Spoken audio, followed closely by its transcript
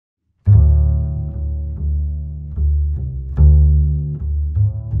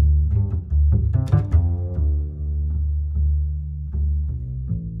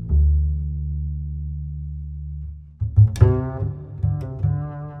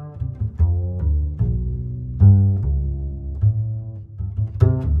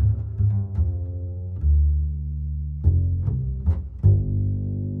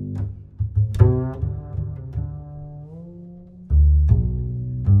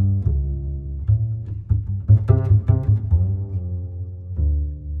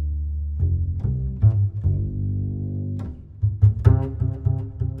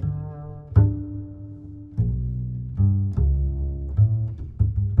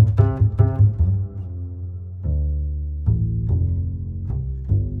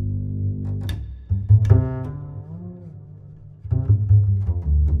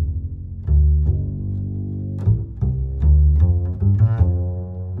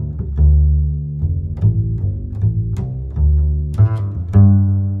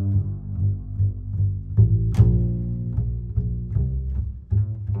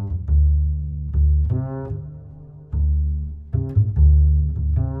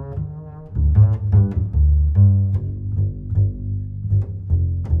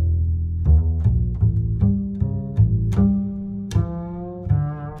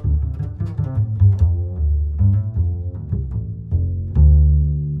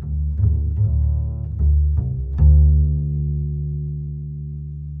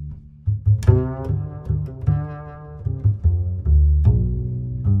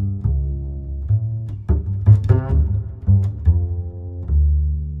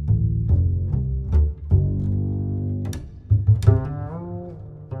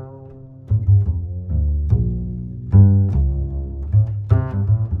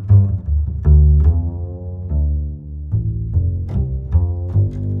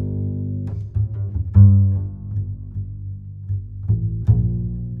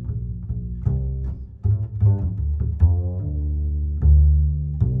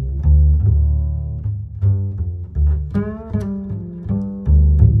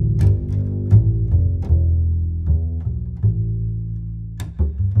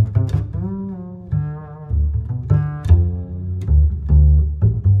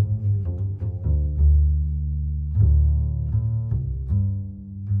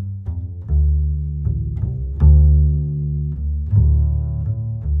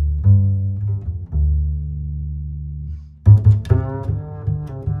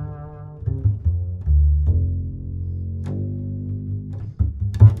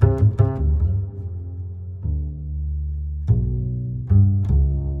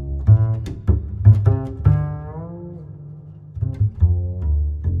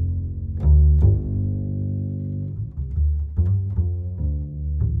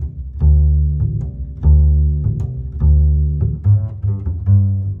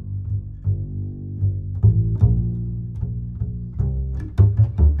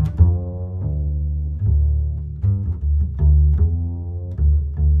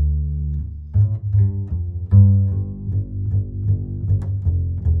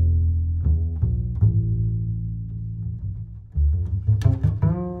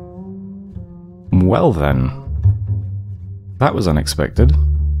Well then. That was unexpected.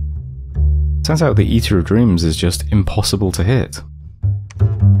 Turns out the Eater of Dreams is just impossible to hit.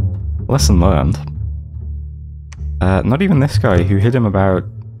 Lesson learned. Not even this guy, who hit him about,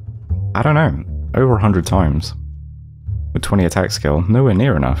 I don't know, over 100 times. With 20 attack skill, nowhere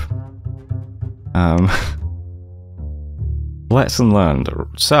near enough. Lesson learned.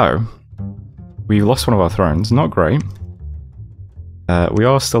 So, we lost one of our thrones, not great. We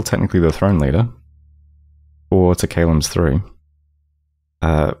are still technically the throne leader. 4 to Caelim's 3.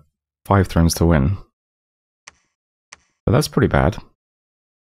 5 thrones to win. But that's pretty bad.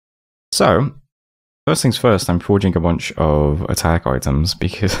 So, first things first, I'm forging a bunch of attack items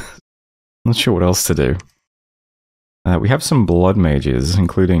because I'm not sure what else to do. We have some blood mages,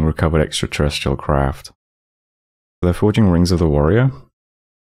 including recovered extraterrestrial craft. They're forging Rings of the Warrior.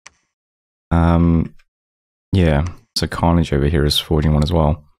 Yeah, so Carnage over here is forging one as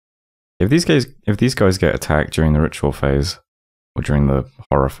well. If these guys get attacked during the ritual phase, or during the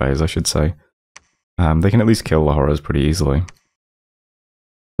horror phase, I should say, they can at least kill the horrors pretty easily.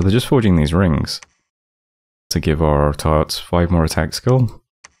 So they're just forging these rings to give our tarts 5 more attack skill,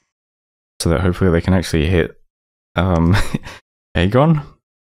 so that hopefully they can actually hit Aegon.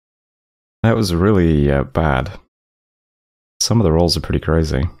 That was really bad. Some of the rolls are pretty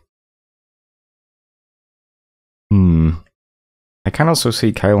crazy. I can also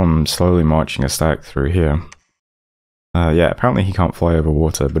see Caelim slowly marching a stack through here. Yeah, apparently he can't fly over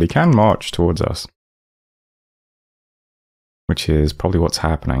water, but he can march towards us. Which is probably what's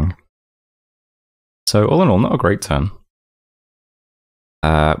happening. So all in all, not a great turn.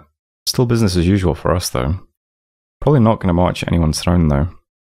 Still business as usual for us though. Probably not going to march anyone's throne though.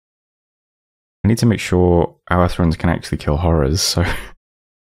 I need to make sure our thrones can actually kill horrors, so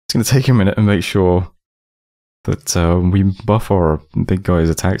it's going to take a minute and make sure that we buff our big guy's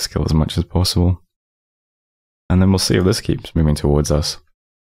attack skill as much as possible. And then we'll see if this keeps moving towards us.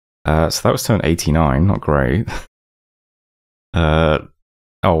 So that was turn 89, not great. Oh,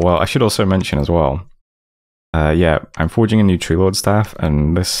 well, I should also mention as well. Yeah, I'm forging a new Tree Lord staff,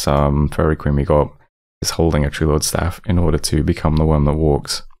 and this fairy queen we got is holding a Tree Lord staff in order to become the worm that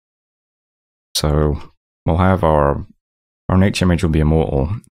walks. So we'll have our nature mage will be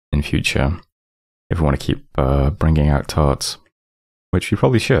immortal in future if we want to keep bringing out tarts, which we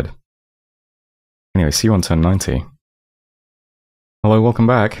probably should. Anyway, see you on turn 90. Hello, welcome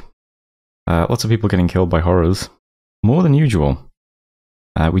back. Lots of people getting killed by horrors. More than usual.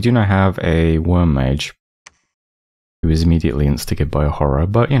 We do now have a worm mage who is immediately instigated by a horror,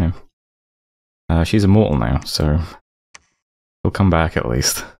 but you know, she's immortal now, so she'll come back at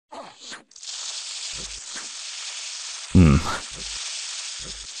least.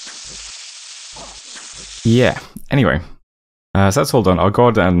 Yeah, anyway. So that's all done. Our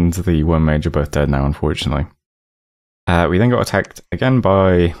god and the worm mage are both dead now, unfortunately. We then got attacked again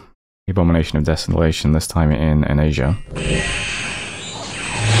by the Abomination of Desolation, this time in Asia.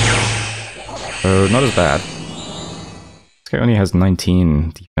 So, not as bad. This guy only has 19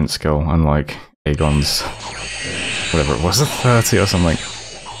 defense skill, unlike Aegon's, whatever it was, 30 or something.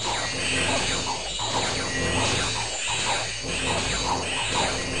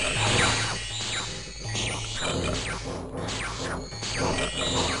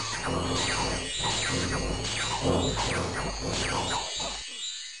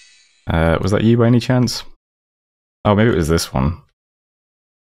 Was that you by any chance? Oh, maybe it was this one.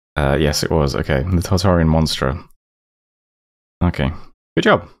 Yes, it was. Okay, the Tartarian Monster. Okay, good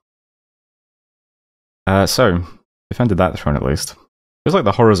job. So, defended that throne at least. Feels like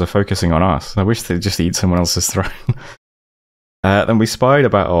the horrors are focusing on us. I wish they'd just eat someone else's throne. Then we spied a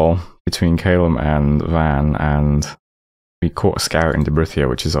battle between Caelim and Van, and we caught a scout in Debrithia,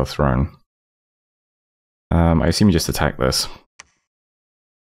 which is our throne. I assume we just attack this.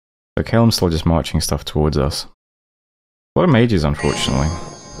 So Caelim's still just marching stuff towards us. A lot of mages, unfortunately.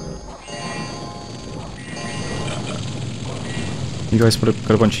 You guys got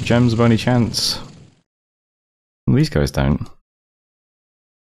a bunch of gems by any chance? Well, these guys don't.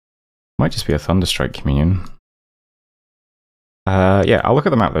 Might just be a Thunderstrike Communion. Yeah, I'll look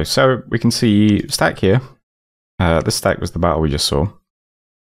at the map though. So we can see stack here. This stack was the battle we just saw.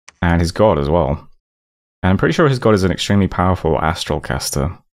 And his god as well. And I'm pretty sure his god is an extremely powerful astral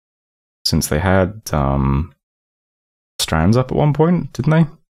caster. Since they had strands up at one point, didn't they?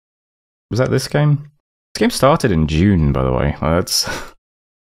 Was that this game? This game started in June, by the way. That's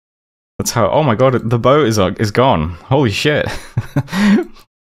how. Oh my god, the boat is gone. Holy shit!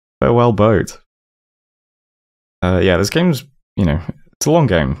 Farewell boat. Yeah, this game's, you know, it's a long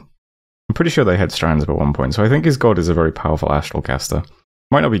game. I'm pretty sure they had strands up at one point, so I think his god is a very powerful astral caster.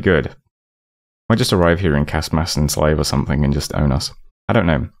 Might not be good. Might just arrive here and cast Mass Enslave or something and just own us. I don't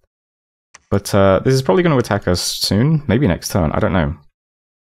know. But this is probably going to attack us soon. Maybe next turn. I don't know.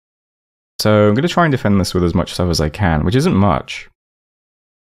 So I'm going to try and defend this with as much stuff as I can, which isn't much.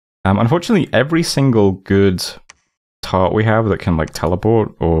 Unfortunately, every single good tart we have that can like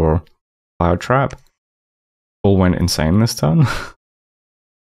teleport or cloud trap all went insane this turn.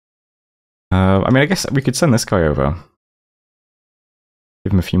 I mean, I guess we could send this guy over.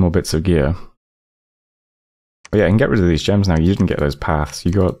 Give him a few more bits of gear. But yeah, I can get rid of these gems now. You didn't get those paths.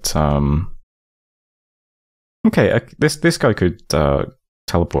 You got... Okay, this guy could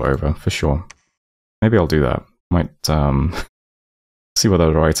teleport over, for sure. Maybe I'll do that. Might see what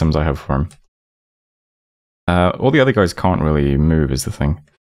other items I have for him. All the other guys can't really move, is the thing.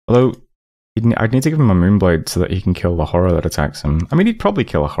 Although, I'd need to give him a Moonblade so that he can kill the horror that attacks him. I mean, he'd probably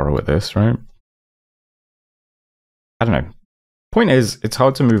kill a horror with this, right? I don't know. Point is, it's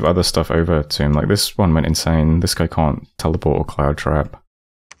hard to move other stuff over to him. Like, this one went insane. This guy can't teleport or cloud trap.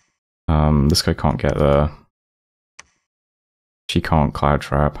 This guy can't get the... She can't cloud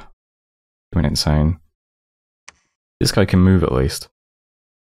trap. He went insane. This guy can move at least.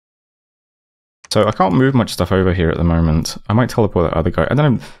 So I can't move much stuff over here at the moment. I might teleport that other guy. And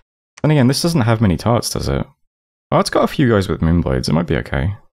then again, this doesn't have many tarts, does it? Oh, it's got a few guys with Moonblades. It might be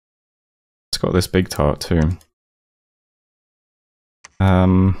okay. It's got this big tart too.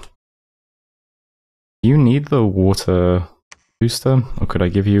 You need the water booster, or could I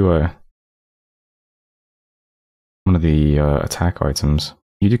give you one of the attack items?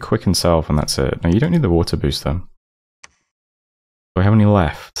 You do quicken self and that's it. No, you don't need the water booster. Do I have any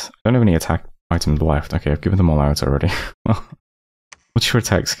left? I don't have any attack items left. Okay, I've given them all out already. What's your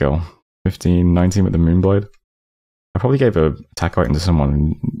attack skill? 15, 19 with the Moonblade? I probably gave an attack item to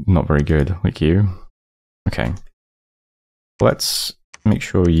someone not very good, like you. Okay. Let's make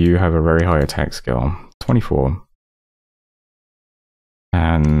sure you have a very high attack skill. 24.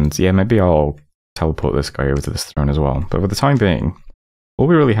 And yeah, maybe I'll teleport this guy over to this throne as well. But for the time being, all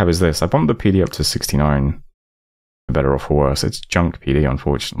we really have is this. I bumped the PD up to 69. For better or for worse. It's junk PD,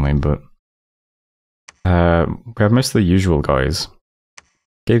 unfortunately, but we have most of the usual guys.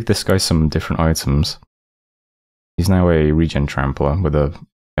 Gave this guy some different items. He's now a regen trampler with a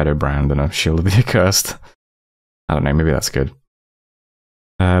better brand and a shield of the accursed. I don't know, maybe that's good.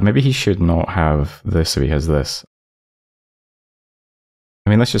 Maybe he should not have this if he has this. I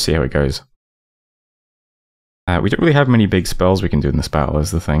mean, let's just see how it goes. We don't really have many big spells we can do in this battle,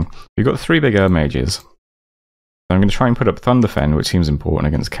 is the thing. We've got 3 big mages. So I'm going to try and put up Thunderfend, which seems important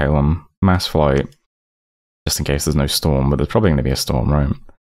against Calum. Mass Flight, just in case there's no storm, but there's probably going to be a storm, right?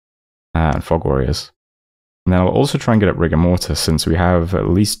 And Fog Warriors. And then I'll also try and get up Rigor Mortis, since we have at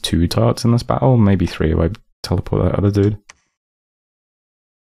least 2 tarts in this battle, maybe 3 if I teleport that other dude. A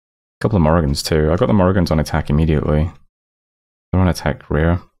couple of Morrigans too. I got the Morrigans on attack immediately. They're on attack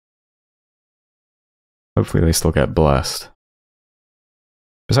rear. Hopefully they still get blessed.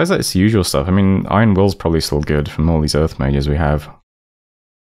 Besides that, it's the usual stuff. I mean, Iron Will's probably still good from all these Earth Mages we have.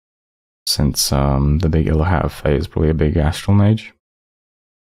 Since the big Illhat of Fate is probably a big Astral Mage.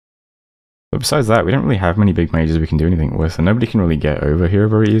 But besides that, we don't really have many big mages we can do anything with, and nobody can really get over here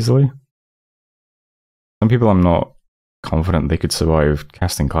very easily. Some people I'm not confident they could survive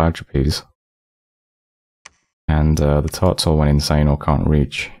casting Cloud Trapeze. And the tarts all went insane or can't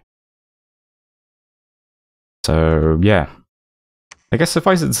reach. So, yeah. I guess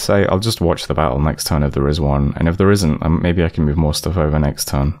suffice it to say, I'll just watch the battle next turn if there is one, and if there isn't, maybe I can move more stuff over next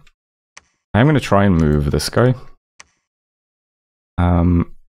turn. I'm going to try and move this guy.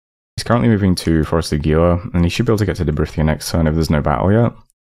 He's currently moving to Forest of Gila, and he should be able to get to Debrithia next turn if there's no battle yet.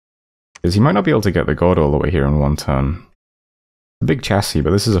 Because he might not be able to get the god all the way here in one turn. A big chassis,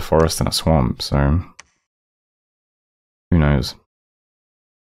 but this is a forest and a swamp, so... who knows?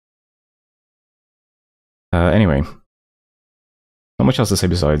 Anyway. Not much else to say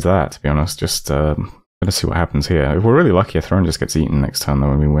besides that, to be honest. Just gonna see what happens here. If we're really lucky, a throne just gets eaten next turn though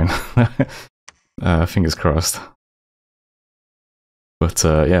when we win. Fingers crossed. But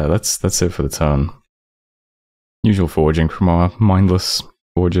yeah, that's it for the turn. Usual foraging from our mindless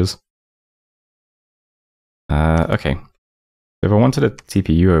forgers. Okay. If I wanted to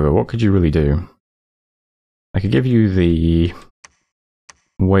TP you over, what could you really do? I could give you the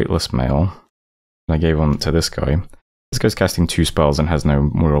weightless mail. I gave one to this guy. This guy's casting 2 spells and has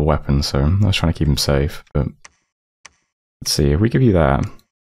no real weapon, so I was trying to keep him safe. But let's see, if we give you that,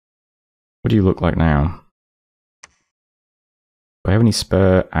 what do you look like now? Do I have any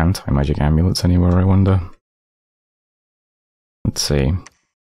spare anti-magic amulets anywhere, I wonder? Let's see.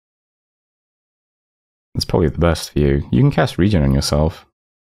 That's probably the best for you. You can cast regen on yourself.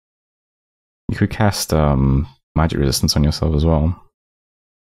 You could cast magic resistance on yourself as well.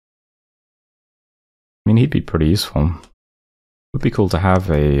 I mean, he'd be pretty useful. Would be cool to have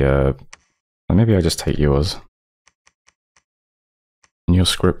a... maybe I just take yours. And your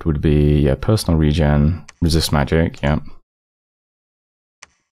script would be personal regen, resist magic, yeah.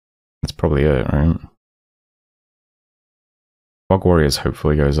 That's probably it, right? Fog Warriors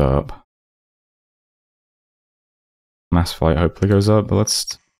hopefully goes up. Mass Flight hopefully goes up, but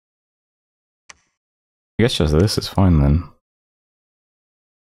let's... I guess just this is fine then.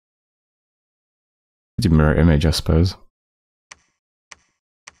 Do mirror image, I suppose.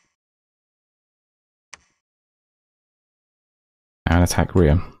 And attack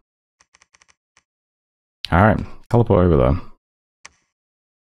rear. Alright, teleport over there.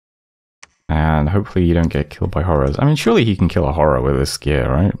 And hopefully you don't get killed by horrors. I mean, surely he can kill a horror with this gear,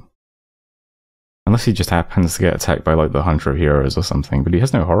 right? Unless he just happens to get attacked by, like, the Hunter of Heroes or something. But he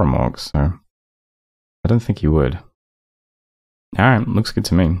has no horror marks, so... I don't think he would. Alright, looks good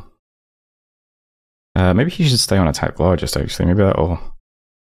to me. Maybe he should stay on attack largest, actually. Maybe that'll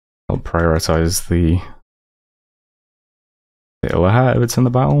prioritize the Illahat if it's in the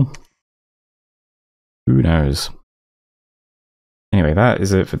battle. Who knows? Anyway, that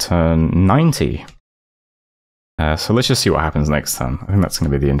is it for turn 90. So let's just see what happens next turn. I think that's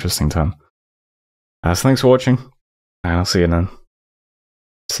going to be the interesting turn. So thanks for watching, and I'll see you then.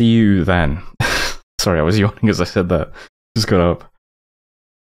 See you then. Sorry, I was yawning as I said that. Just got up.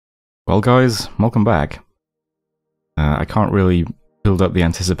 Well guys, welcome back. I can't really build up the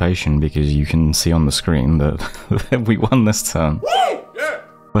anticipation because you can see on the screen that we won this turn.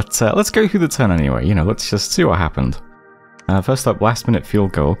 But let's go through the turn anyway, you know, let's just see what happened. First up, last minute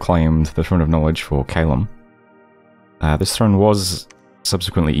field goal claimed the Throne of Knowledge for Calum. This throne was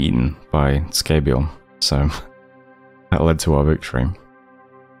subsequently eaten by Scabiel, so that led to our victory.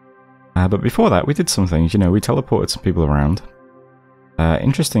 But before that, we did some things, you know, we teleported some people around.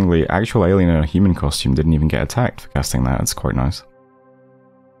 Interestingly, actual alien in a human costume didn't even get attacked for casting that, it's quite nice.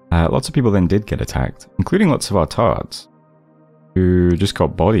 Lots of people then did get attacked, including lots of our tards, who just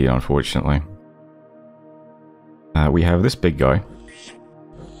got bodied, unfortunately. We have this big guy,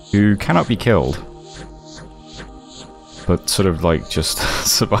 who cannot be killed, but sort of like just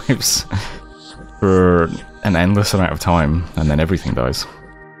survives for an endless amount of time, and then everything dies.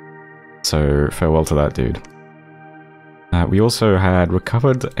 So farewell to that dude. We also had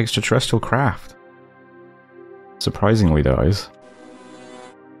recovered extraterrestrial craft. Surprisingly dies.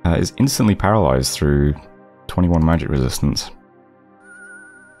 Is instantly paralyzed through 21 magic resistance.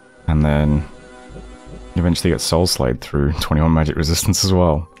 And then eventually gets soul slayed through 21 magic resistance as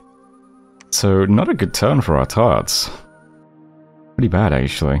well. So not a good turn for our tarts. Pretty bad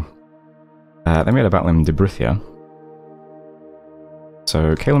actually. They made a battle in Debrithia.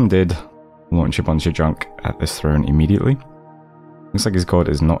 So Calum did launch a bunch of junk at this throne immediately. Looks like his god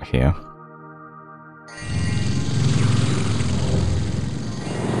is not here.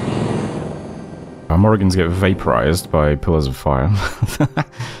 Our Morrigans get vaporized by pillars of fire.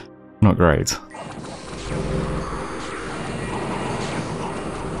 Not great.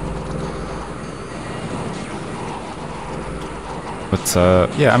 But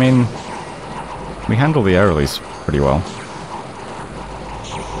yeah, I mean, we handle the air release pretty well.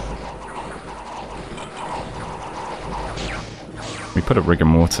 We put up rigor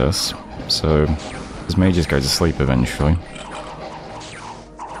mortis, so his mages go to sleep eventually.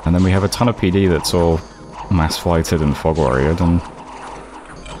 And then we have a ton of PD that's all mass flighted and fog warriored, and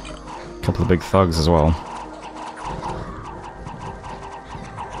a couple of big thugs as well.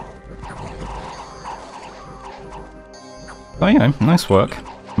 Oh, you know, nice work.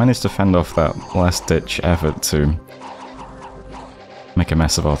 Managed to fend off that last-ditch effort to make a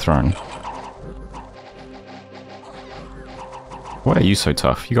mess of our throne. Why are you so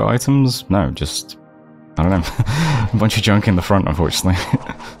tough? You got items? No, just... I don't know. A bunch of junk in the front, unfortunately.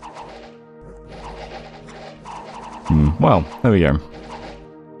 Well, there we go.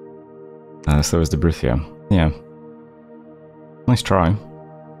 So was Debrithia. Yeah. Nice try.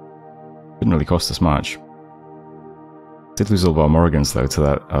 Didn't really cost us much. Did lose all of our Morrigans, though, to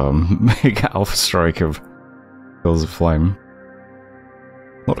that big alpha strike of Pills of Flame.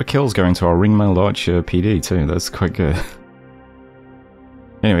 A lot of kills going to our ringmailed archer PD, too. That's quite good.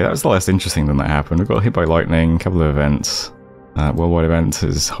 Anyway, that was the last interesting thing that happened. We got hit by lightning, a couple of events. Worldwide event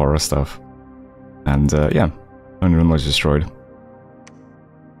is horror stuff. And, yeah, Unreal was destroyed.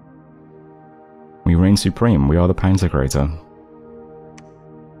 We reign supreme. We are the Pantocrator.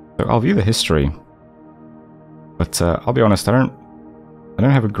 So I'll view the history. But, I'll be honest, I don't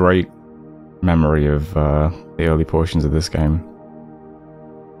have a great memory of, the early portions of this game.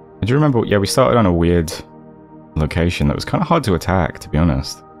 I do remember, yeah, we started on a weird location that was kind of hard to attack, to be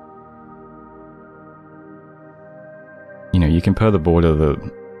honest. You know, you compare the border that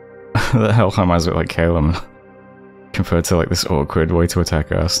Helheim has with, like, Calum, compared to, like, this awkward way to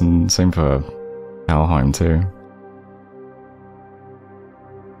attack us, and same for Helheim, too.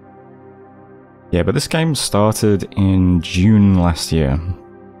 Yeah, but this game started in June last year,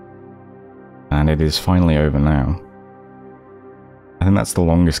 and it is finally over now. I think that's the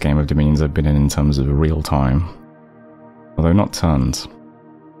longest game of Dominions I've been in terms of real time. Although not tons.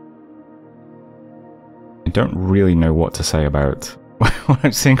 I don't really know what to say about what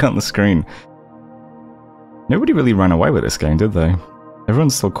I'm seeing on the screen. Nobody really ran away with this game, did they?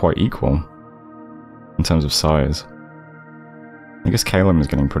 Everyone's still quite equal in terms of size. I guess Calum is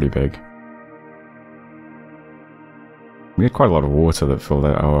getting pretty big. We had quite a lot of water that filled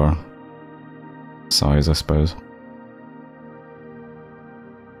out our size, I suppose.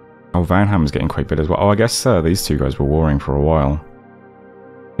 Oh, Vanham's getting quite big as well. Oh, I guess these two guys were warring for a while.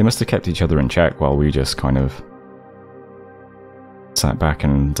 They must have kept each other in check while we just kind of sat back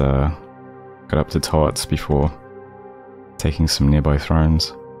and got up to tarts before taking some nearby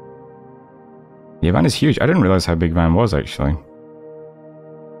thrones. Yeah, Van is huge. I didn't realize how big Van was, actually.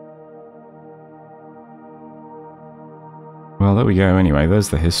 Well, there we go anyway. There's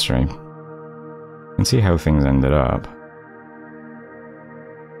the history. You can see how things ended up.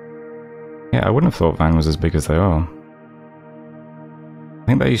 Yeah, I wouldn't have thought Van was as big as they are. I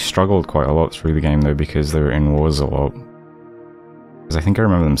think they struggled quite a lot through the game, though, because they were in wars a lot. Because I think I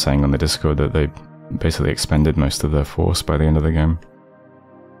remember them saying on the Discord that they basically expended most of their force by the end of the game.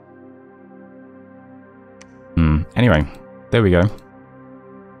 Anyway, there we go.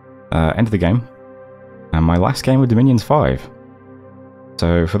 End of the game. And my last game with Dominions 5.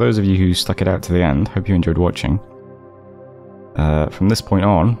 So, for those of you who stuck it out to the end, hope you enjoyed watching. From this point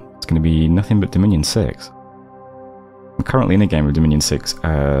on, it's going to be nothing but Dominion 6. I'm currently in a game with Dominion 6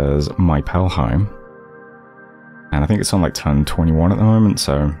 as my Pelheim. And I think it's on like turn 21 at the moment,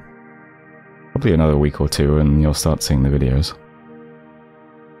 so probably another week or two and you'll start seeing the videos.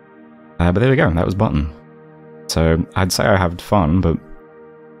 But there we go, that was Button. So I'd say I had fun, but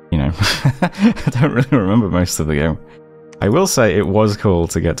you know, I don't really remember most of the game. I will say it was cool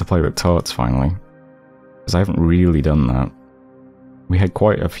to get to play with Tarts finally, because I haven't really done that. We had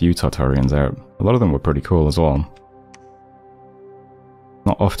quite a few Tartarians out. A lot of them were pretty cool as well.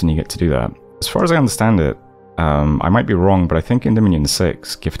 Not often you get to do that. As far as I understand it, I might be wrong, but I think in Dominion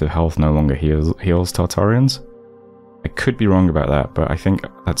 6, Gift of Health no longer heals Tartarians. I could be wrong about that, but I think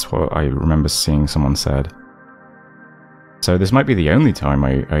that's what I remember seeing someone said. So this might be the only time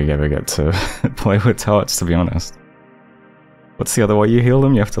I ever get to play with Tarts, to be honest. What's the other way you heal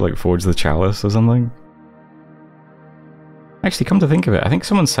them? You have to like forge the chalice or something? Actually, come to think of it, I think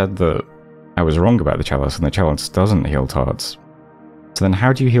someone said that I was wrong about the chalice and the chalice doesn't heal Tarts. So then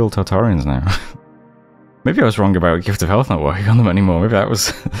how do you heal Tartarians now? Maybe I was wrong about Gift of Health not working on them anymore. Maybe that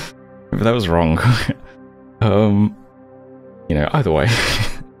was wrong. You know, either way.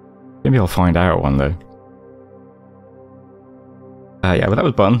 Maybe I'll find out one day. Yeah, but that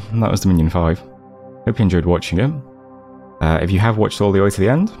was fun. That was Dominion 5. Hope you enjoyed watching it. If you have watched all the way to the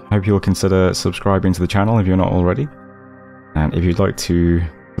end, hope you'll consider subscribing to the channel if you're not already. And if you'd like to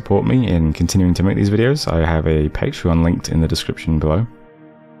support me in continuing to make these videos, I have a Patreon linked in the description below,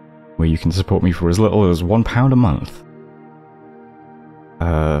 where you can support me for as little as £1 a month.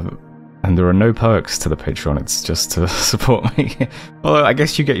 And there are no perks to the Patreon, it's just to support me. Although I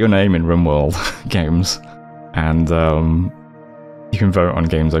guess you get your name in RimWorld games, and you can vote on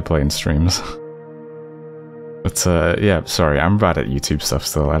games I play in streams. But yeah, sorry, I'm bad at YouTube stuff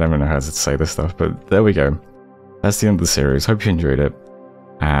still, I don't even know how to say this stuff, but there we go. That's the end of the series, hope you enjoyed it,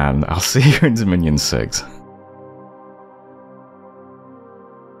 and I'll see you in Dominion 6.